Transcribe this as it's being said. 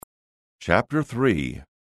Chapter 3.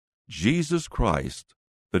 Jesus Christ,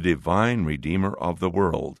 the Divine Redeemer of the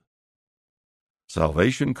World.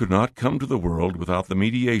 Salvation could not come to the world without the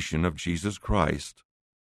mediation of Jesus Christ.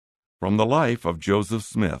 From the life of Joseph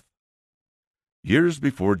Smith. Years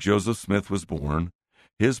before Joseph Smith was born,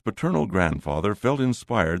 his paternal grandfather felt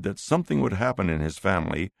inspired that something would happen in his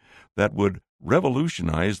family that would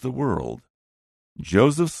revolutionize the world.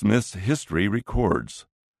 Joseph Smith's history records,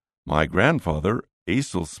 "My grandfather,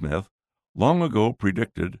 Asaph Smith, long ago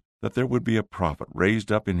predicted that there would be a prophet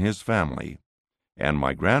raised up in his family, and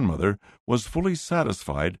my grandmother was fully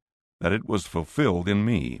satisfied that it was fulfilled in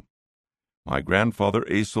me. My grandfather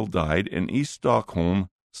Asaph died in East Stockholm,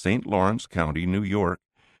 St. Lawrence County, New York,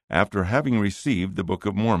 after having received the Book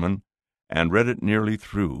of Mormon and read it nearly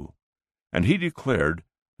through, and he declared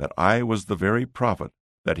that I was the very prophet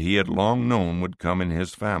that he had long known would come in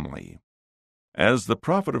his family." As the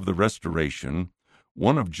prophet of the Restoration,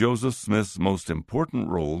 one of Joseph Smith's most important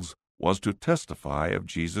roles was to testify of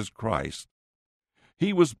Jesus Christ.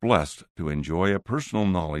 He was blessed to enjoy a personal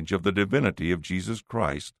knowledge of the divinity of Jesus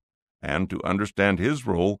Christ and to understand his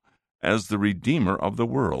role as the Redeemer of the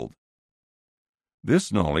world. This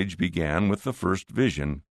knowledge began with the first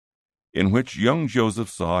vision, in which young Joseph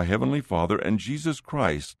saw Heavenly Father and Jesus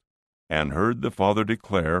Christ and heard the Father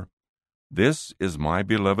declare, "This is my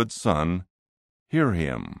beloved Son, hear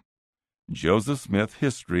him." Joseph Smith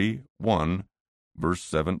History 1, verse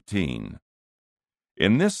 17.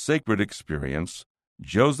 In this sacred experience,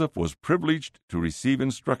 Joseph was privileged to receive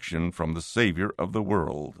instruction from the Savior of the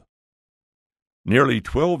world. Nearly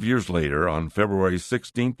 12 years later, on February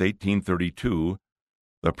 16, 1832,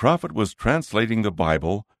 the prophet was translating the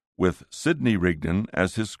Bible with Sidney Rigdon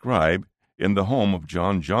as his scribe in the home of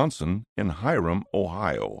John Johnson in Hiram,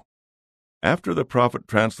 Ohio. After the prophet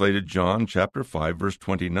translated John chapter 5, verse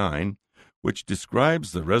 29, which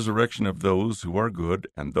describes the resurrection of those who are good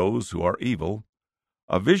and those who are evil,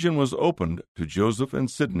 a vision was opened to Joseph and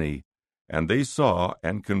Sidney, and they saw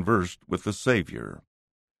and conversed with the Savior.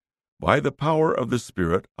 By the power of the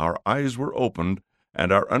Spirit, our eyes were opened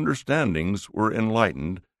and our understandings were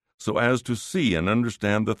enlightened, so as to see and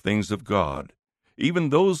understand the things of God, even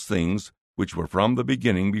those things which were from the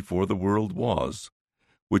beginning before the world was,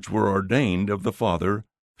 which were ordained of the Father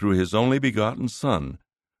through his only begotten Son,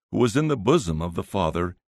 who was in the bosom of the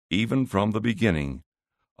Father even from the beginning,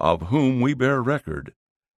 of whom we bear record,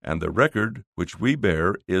 and the record which we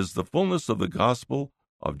bear is the fullness of the gospel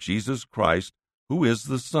of Jesus Christ, who is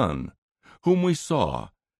the Son, whom we saw,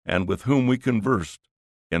 and with whom we conversed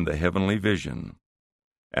in the heavenly vision.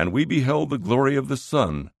 And we beheld the glory of the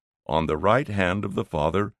Son on the right hand of the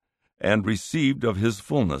Father, and received of his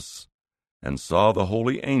fullness, and saw the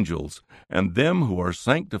holy angels, and them who are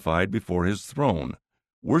sanctified before his throne,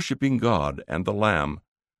 worshiping God and the Lamb,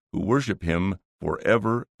 who worship him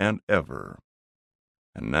forever and ever.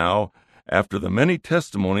 And now, after the many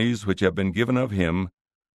testimonies which have been given of him,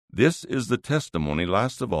 this is the testimony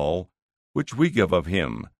last of all, which we give of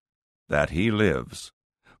him, that he lives.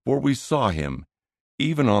 For we saw him,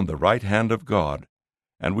 even on the right hand of God,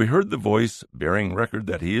 and we heard the voice bearing record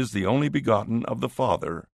that he is the only begotten of the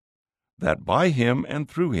Father, that by him and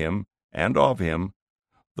through him and of him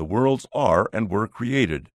the worlds are and were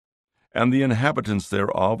created, and the inhabitants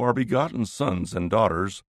thereof are begotten sons and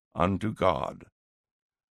daughters unto God.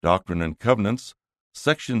 Doctrine and Covenants,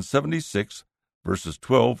 section 76, verses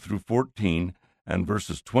 12 through 14, and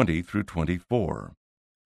verses 20 through 24.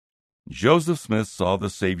 Joseph Smith saw the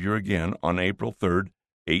Savior again on April 3,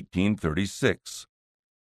 1836.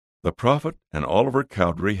 The prophet and Oliver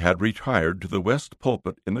Cowdery had retired to the west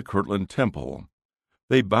pulpit in the Kirtland Temple.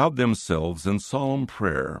 They bowed themselves in solemn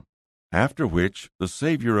prayer, after which the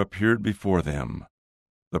Savior appeared before them.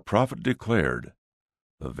 The prophet declared,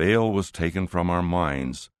 "The veil was taken from our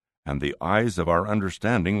minds, and the eyes of our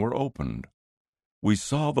understanding were opened. We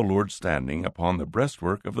saw the Lord standing upon the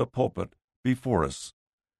breastwork of the pulpit before us,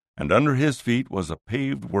 and under his feet was a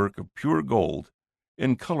paved work of pure gold,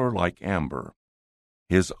 in color like amber.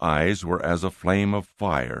 His eyes were as a flame of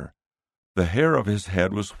fire. The hair of his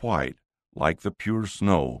head was white, like the pure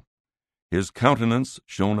snow. His countenance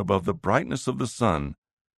shone above the brightness of the sun,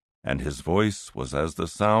 and his voice was as the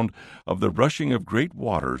sound of the rushing of great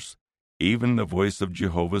waters, even the voice of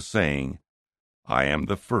Jehovah saying, I am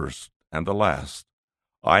the first and the last.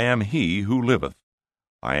 I am he who liveth.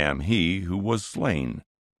 I am he who was slain.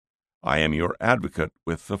 I am your advocate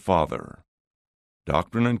with the Father."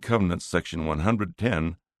 Doctrine and Covenants, section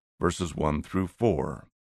 110, verses 1 through 4.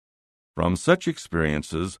 From such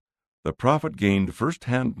experiences, the prophet gained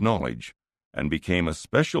first-hand knowledge and became a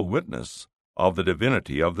special witness of the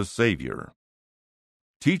divinity of the Savior.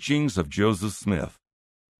 Teachings of Joseph Smith.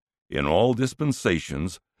 In all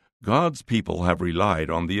dispensations, God's people have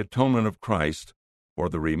relied on the atonement of Christ for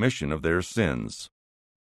the remission of their sins.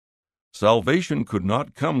 Salvation could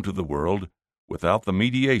not come to the world without the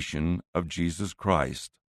mediation of Jesus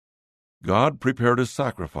Christ. God prepared a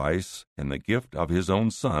sacrifice in the gift of His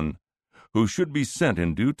own Son, who should be sent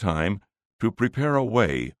in due time to prepare a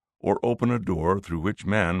way or open a door through which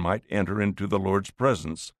man might enter into the Lord's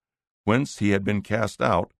presence, whence he had been cast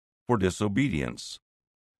out for disobedience.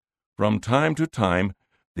 From time to time,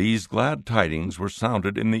 these glad tidings were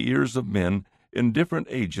sounded in the ears of men in different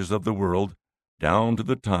ages of the world, down to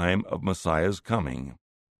the time of Messiah's coming.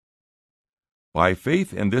 By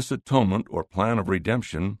faith in this atonement or plan of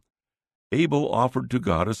redemption, Abel offered to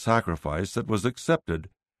God a sacrifice that was accepted,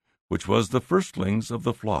 which was the firstlings of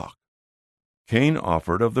the flock. Cain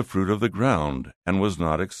offered of the fruit of the ground, and was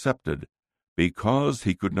not accepted, because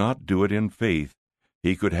he could not do it in faith.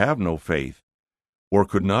 He could have no faith, or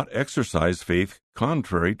could not exercise faith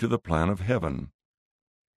contrary to the plan of heaven.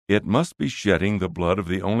 It must be shedding the blood of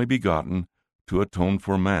the only begotten to atone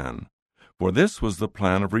for man, for this was the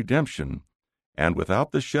plan of redemption, and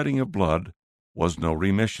without the shedding of blood was no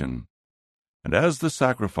remission. And as the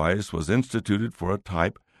sacrifice was instituted for a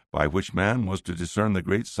type by which man was to discern the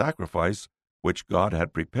great sacrifice which God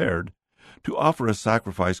had prepared, to offer a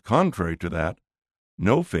sacrifice contrary to that,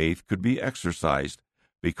 no faith could be exercised,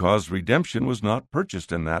 because redemption was not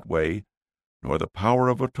purchased in that way, nor the power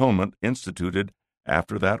of atonement instituted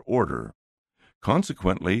after that order.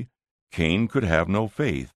 Consequently, Cain could have no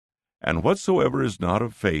faith, and whatsoever is not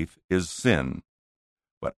of faith is sin.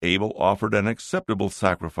 But Abel offered an acceptable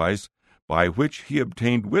sacrifice, by which he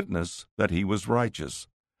obtained witness that he was righteous,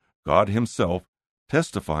 God Himself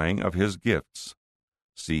testifying of His gifts.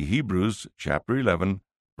 See Hebrews chapter 11,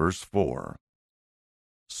 verse 4.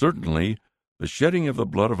 Certainly, the shedding of the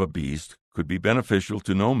blood of a beast could be beneficial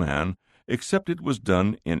to no man, except it was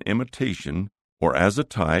done in imitation, or as a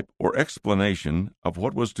type or explanation of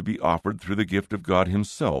what was to be offered through the gift of God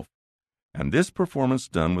Himself, and this performance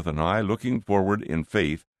done with an eye looking forward in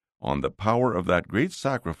faith on the power of that great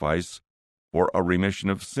sacrifice for a remission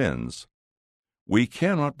of sins. We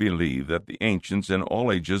cannot believe that the ancients in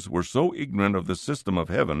all ages were so ignorant of the system of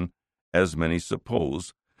heaven as many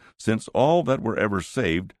suppose, since all that were ever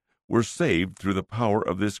saved were saved through the power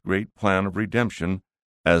of this great plan of redemption,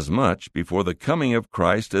 as much before the coming of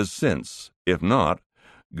Christ as since. If not,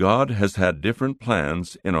 God has had different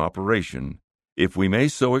plans in operation, if we may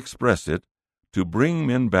so express it, to bring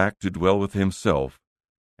men back to dwell with Himself,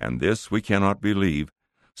 and this we cannot believe,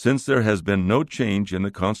 since there has been no change in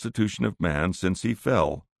the constitution of man since he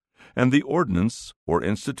fell, and the ordinance or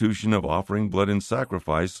institution of offering blood in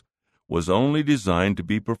sacrifice was only designed to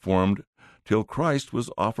be performed till Christ was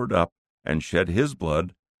offered up and shed His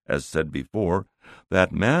blood, as said before,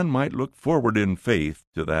 that man might look forward in faith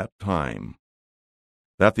to that time.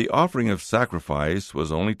 That the offering of sacrifice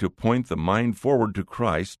was only to point the mind forward to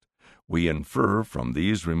Christ, we infer from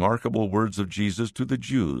these remarkable words of Jesus to the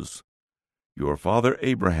Jews. Your father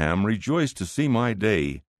Abraham rejoiced to see my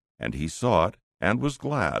day, and he saw it, and was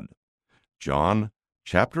glad. John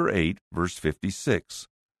chapter 8, verse 56.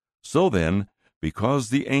 So then, because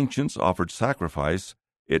the ancients offered sacrifice,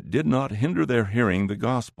 it did not hinder their hearing the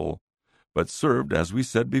gospel, but served, as we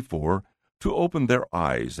said before, to open their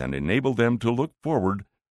eyes and enable them to look forward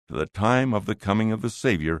to the time of the coming of the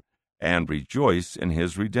Savior and rejoice in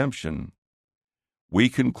His redemption. We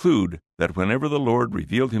conclude that whenever the Lord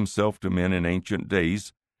revealed Himself to men in ancient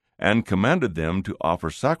days, and commanded them to offer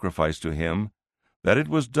sacrifice to Him, that it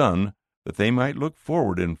was done that they might look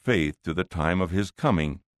forward in faith to the time of His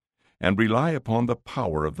coming, and rely upon the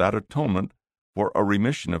power of that atonement for a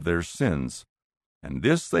remission of their sins. And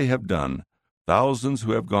this they have done, thousands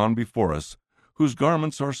who have gone before us, whose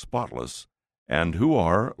garments are spotless, and who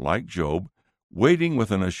are, like Job, waiting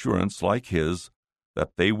with an assurance like his,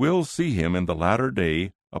 that they will see Him in the latter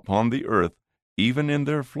day upon the earth, even in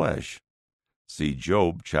their flesh. See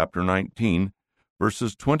Job chapter 19,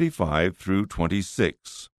 verses 25 through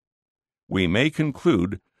 26. We may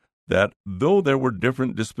conclude that though there were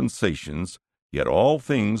different dispensations, yet all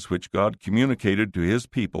things which God communicated to His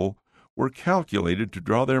people were calculated to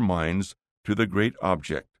draw their minds to the great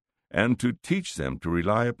object, and to teach them to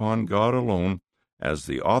rely upon God alone as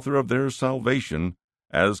the author of their salvation,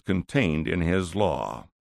 as contained in His law.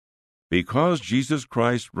 Because Jesus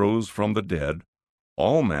Christ rose from the dead,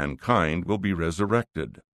 all mankind will be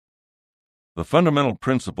resurrected. The fundamental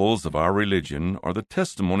principles of our religion are the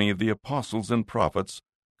testimony of the apostles and prophets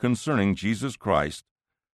concerning Jesus Christ,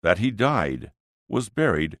 that He died, was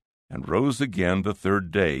buried, and rose again the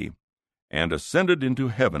third day, and ascended into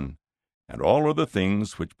heaven, and all other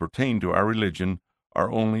things which pertain to our religion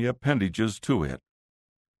are only appendages to it.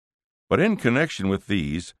 But in connection with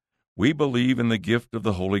these, we believe in the gift of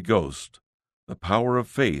the Holy Ghost, the power of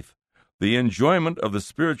faith, the enjoyment of the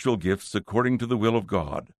spiritual gifts according to the will of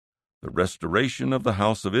God, the restoration of the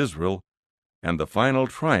house of Israel, and the final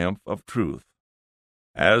triumph of truth.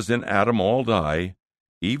 As in Adam all die,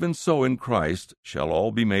 even so in Christ shall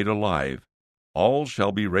all be made alive. All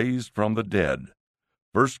shall be raised from the dead.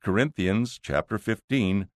 1 Corinthians chapter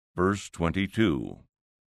 15, verse 22.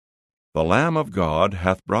 The Lamb of God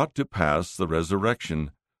hath brought to pass the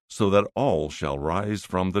resurrection, so that all shall rise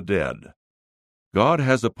from the dead. God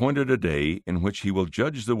has appointed a day in which he will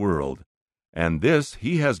judge the world, and this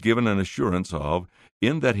he has given an assurance of,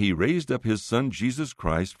 in that he raised up his Son Jesus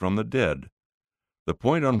Christ from the dead, the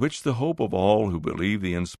point on which the hope of all who believe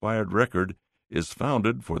the inspired record is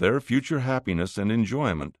founded for their future happiness and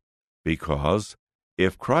enjoyment. Because,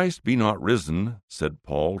 if Christ be not risen, said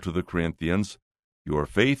Paul to the Corinthians, your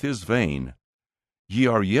faith is vain. Ye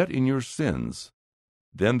are yet in your sins.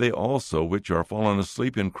 Then they also which are fallen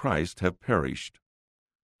asleep in Christ have perished.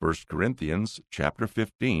 1 Corinthians chapter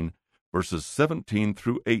 15, verses 17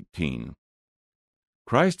 through 18.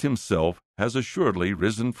 Christ himself has assuredly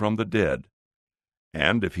risen from the dead.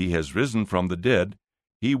 And if he has risen from the dead,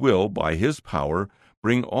 he will, by his power,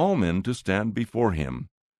 bring all men to stand before him.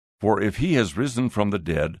 For if he has risen from the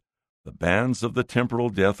dead, the bands of the temporal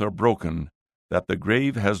death are broken, that the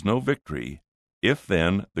grave has no victory. If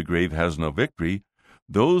then the grave has no victory,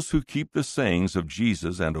 those who keep the sayings of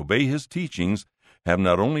Jesus and obey his teachings have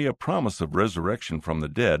not only a promise of resurrection from the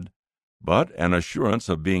dead, but an assurance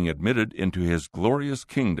of being admitted into his glorious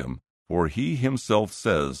kingdom. For he himself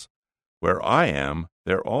says, where I am,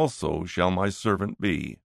 there also shall my servant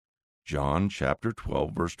be. John chapter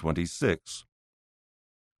 12, verse 26.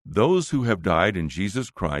 Those who have died in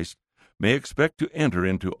Jesus Christ may expect to enter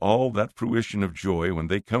into all that fruition of joy when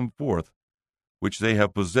they come forth, which they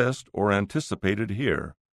have possessed or anticipated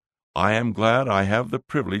here. I am glad I have the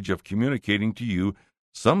privilege of communicating to you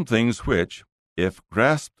some things which, if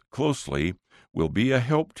grasped closely, will be a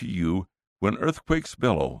help to you when earthquakes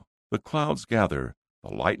bellow, the clouds gather, the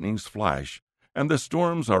lightnings flash, and the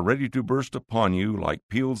storms are ready to burst upon you like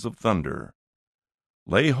peals of thunder.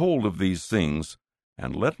 Lay hold of these things,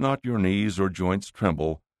 and let not your knees or joints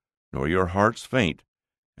tremble, nor your hearts faint.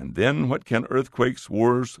 And then what can earthquakes,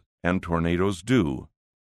 wars, and tornadoes do?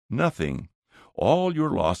 Nothing. All your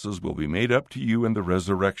losses will be made up to you in the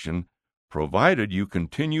resurrection, provided you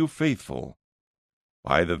continue faithful.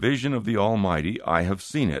 By the vision of the Almighty I have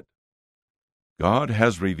seen it. God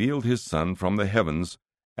has revealed his Son from the heavens,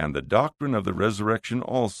 and the doctrine of the resurrection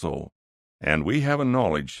also. And we have a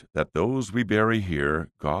knowledge that those we bury here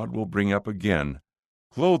God will bring up again,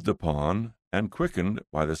 clothed upon, and quickened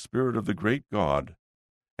by the Spirit of the great God.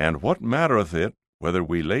 And what mattereth it whether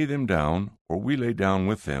we lay them down, or we lay down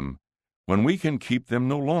with them, when we can keep them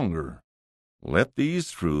no longer? Let these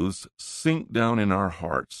truths sink down in our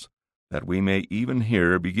hearts, that we may even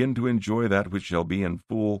here begin to enjoy that which shall be in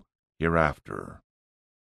full hereafter.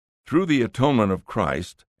 Through the atonement of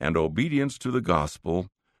Christ and obedience to the gospel,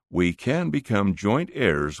 we can become joint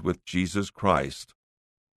heirs with Jesus Christ.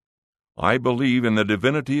 I believe in the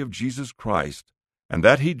divinity of Jesus Christ, and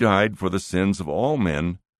that he died for the sins of all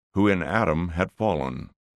men who in Adam had fallen.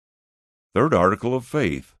 Third article of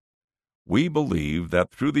faith. We believe that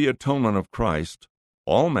through the atonement of Christ,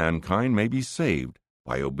 all mankind may be saved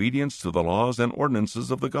by obedience to the laws and ordinances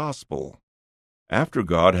of the gospel. After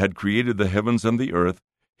God had created the heavens and the earth,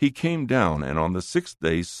 he came down and on the sixth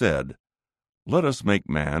day said, Let us make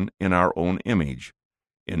man in our own image.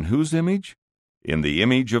 In whose image? In the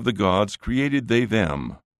image of the gods created they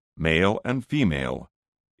them, male and female,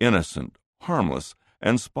 innocent, harmless,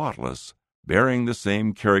 and spotless, bearing the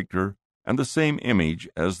same character and the same image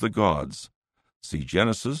as the gods. See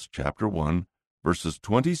Genesis chapter 1, verses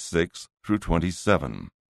 26 through 27.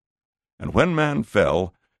 And when man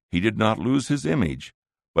fell, he did not lose his image,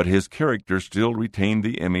 but his character still retained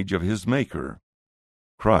the image of his Maker.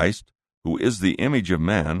 Christ, who is the image of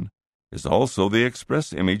man, is also the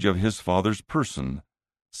express image of his Father's person.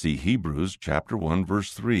 See Hebrews chapter 1,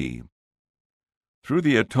 verse 3. Through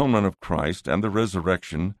the atonement of Christ and the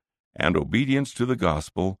resurrection, and obedience to the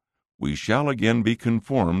gospel, we shall again be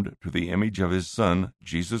conformed to the image of his Son,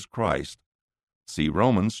 Jesus Christ. See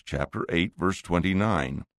Romans chapter 8, verse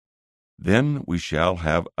 29. Then we shall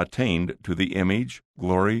have attained to the image,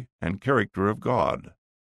 glory, and character of God.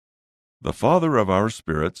 The Father of our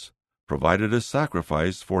spirits provided a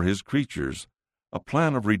sacrifice for his creatures, a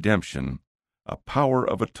plan of redemption, a power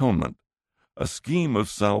of atonement, a scheme of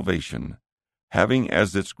salvation, having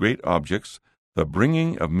as its great objects the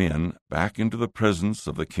bringing of men back into the presence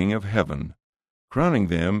of the King of heaven, crowning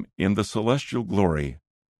them in the celestial glory,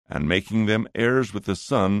 and making them heirs with the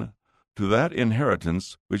Son to that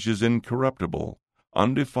inheritance which is incorruptible,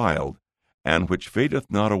 undefiled, and which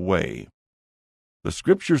fadeth not away. The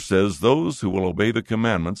Scripture says those who will obey the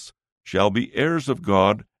commandments shall be heirs of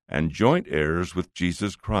God and joint heirs with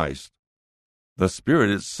Jesus Christ. The Spirit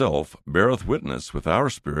itself beareth witness with our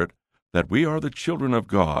spirit that we are the children of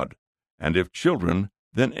God, and if children,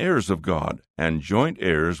 then heirs of God, and joint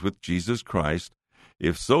heirs with Jesus Christ,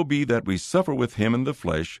 if so be that we suffer with him in the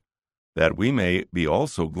flesh, that we may be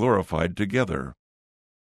also glorified together.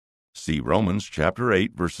 See Romans chapter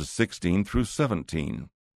 8, verses 16 through 17.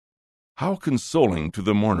 How consoling to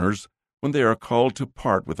the mourners when they are called to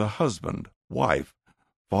part with a husband, wife,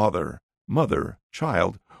 father, mother,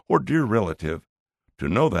 child, or dear relative, to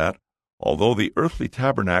know that, although the earthly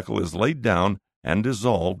tabernacle is laid down and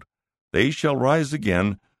dissolved, they shall rise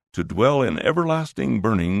again to dwell in everlasting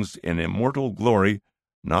burnings in immortal glory,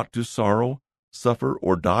 not to sorrow, suffer,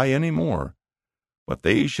 or die any more, but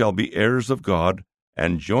they shall be heirs of God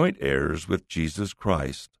and joint heirs with Jesus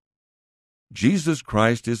Christ. Jesus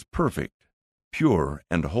Christ is perfect, pure,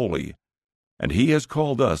 and holy, and he has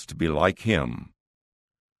called us to be like him.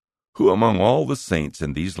 Who among all the saints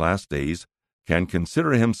in these last days can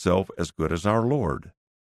consider himself as good as our Lord?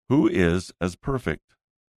 Who is as perfect?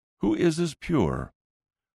 Who is as pure?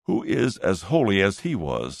 Who is as holy as he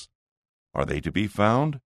was? Are they to be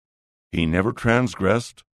found? He never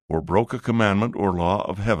transgressed or broke a commandment or law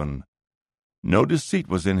of heaven. No deceit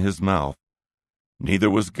was in his mouth, neither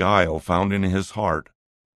was guile found in his heart.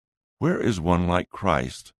 Where is one like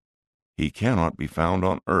Christ? He cannot be found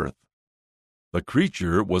on earth. The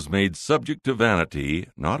creature was made subject to vanity,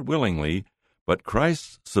 not willingly, but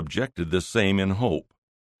Christ subjected the same in hope.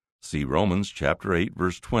 See Romans chapter 8,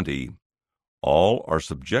 verse 20. All are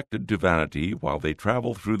subjected to vanity while they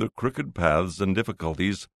travel through the crooked paths and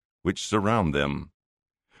difficulties which surround them.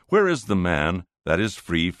 Where is the man that is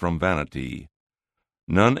free from vanity?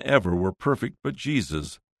 None ever were perfect but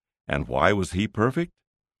Jesus. And why was he perfect?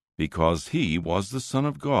 Because he was the Son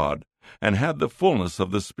of God, and had the fullness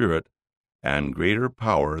of the Spirit, and greater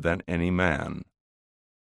power than any man.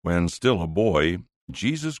 When still a boy,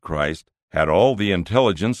 Jesus Christ had all the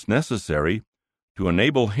intelligence necessary to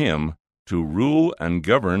enable him to rule and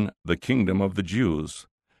govern the kingdom of the Jews,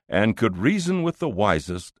 and could reason with the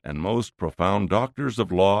wisest and most profound doctors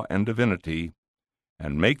of law and divinity,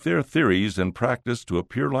 and make their theories and practice to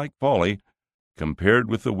appear like folly compared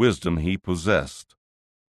with the wisdom he possessed.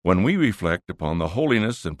 When we reflect upon the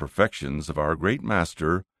holiness and perfections of our great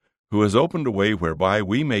Master, who has opened a way whereby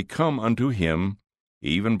we may come unto him,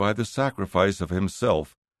 even by the sacrifice of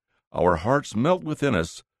himself, our hearts melt within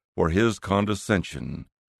us for his condescension.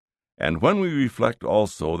 And when we reflect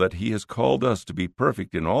also that he has called us to be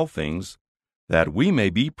perfect in all things, that we may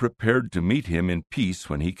be prepared to meet him in peace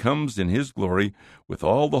when he comes in his glory with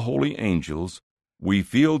all the holy angels, we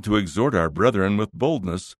feel to exhort our brethren with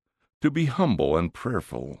boldness to be humble and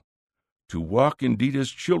prayerful, to walk indeed as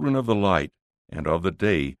children of the light and of the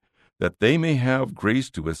day, that they may have grace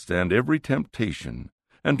to withstand every temptation,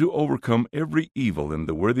 and to overcome every evil in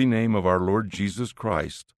the worthy name of our Lord Jesus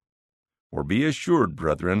Christ. For be assured,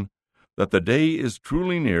 brethren, that the day is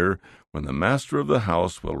truly near when the master of the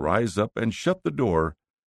house will rise up and shut the door,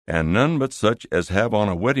 and none but such as have on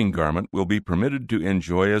a wedding garment will be permitted to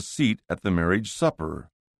enjoy a seat at the marriage supper.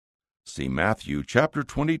 See Matthew chapter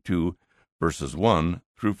 22, verses 1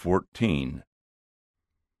 through 14.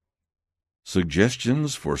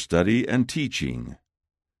 Suggestions for study and teaching.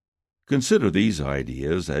 Consider these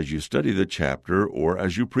ideas as you study the chapter or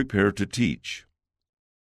as you prepare to teach.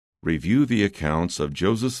 Review the accounts of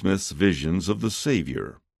Joseph Smith's visions of the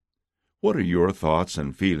Savior. What are your thoughts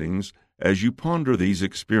and feelings as you ponder these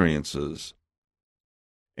experiences?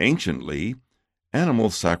 Anciently, animal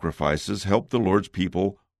sacrifices helped the Lord's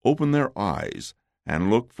people open their eyes and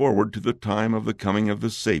look forward to the time of the coming of the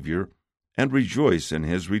Savior and rejoice in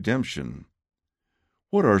his redemption.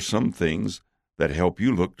 What are some things that help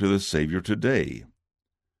you look to the Savior today?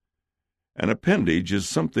 An appendage is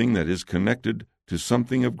something that is connected to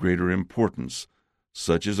something of greater importance,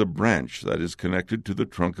 such as a branch that is connected to the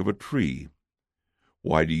trunk of a tree.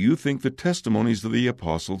 Why do you think the testimonies of the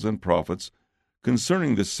apostles and prophets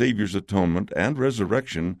concerning the Savior's atonement and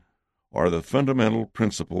resurrection are the fundamental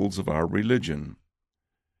principles of our religion?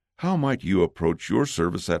 How might you approach your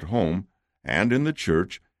service at home and in the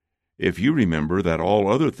church if you remember that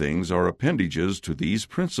all other things are appendages to these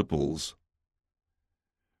principles?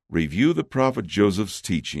 Review the prophet Joseph's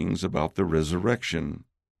teachings about the resurrection.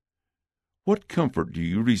 What comfort do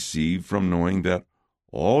you receive from knowing that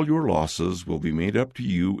all your losses will be made up to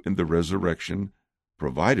you in the resurrection,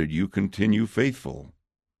 provided you continue faithful?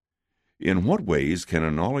 In what ways can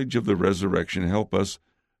a knowledge of the resurrection help us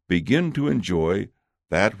begin to enjoy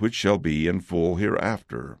that which shall be in full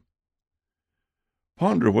hereafter?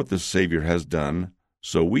 Ponder what the Savior has done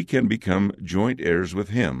so we can become joint heirs with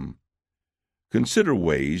Him. Consider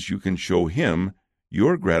ways you can show Him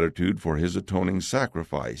your gratitude for His atoning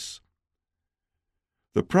sacrifice.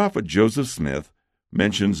 The prophet Joseph Smith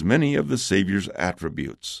mentions many of the Savior's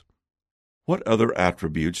attributes. What other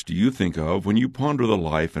attributes do you think of when you ponder the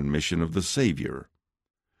life and mission of the Savior?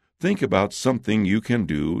 Think about something you can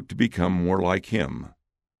do to become more like Him.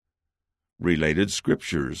 Related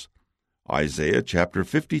scriptures: Isaiah chapter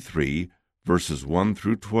 53, verses 1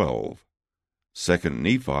 through 12. 2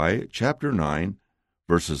 Nephi chapter 9,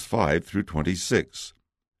 verses 5 through 26.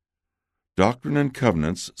 Doctrine and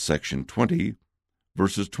Covenants, section 20,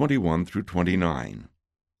 verses 21 through 29.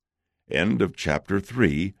 End of chapter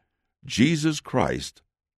 3, Jesus Christ,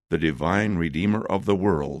 the divine Redeemer of the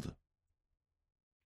world.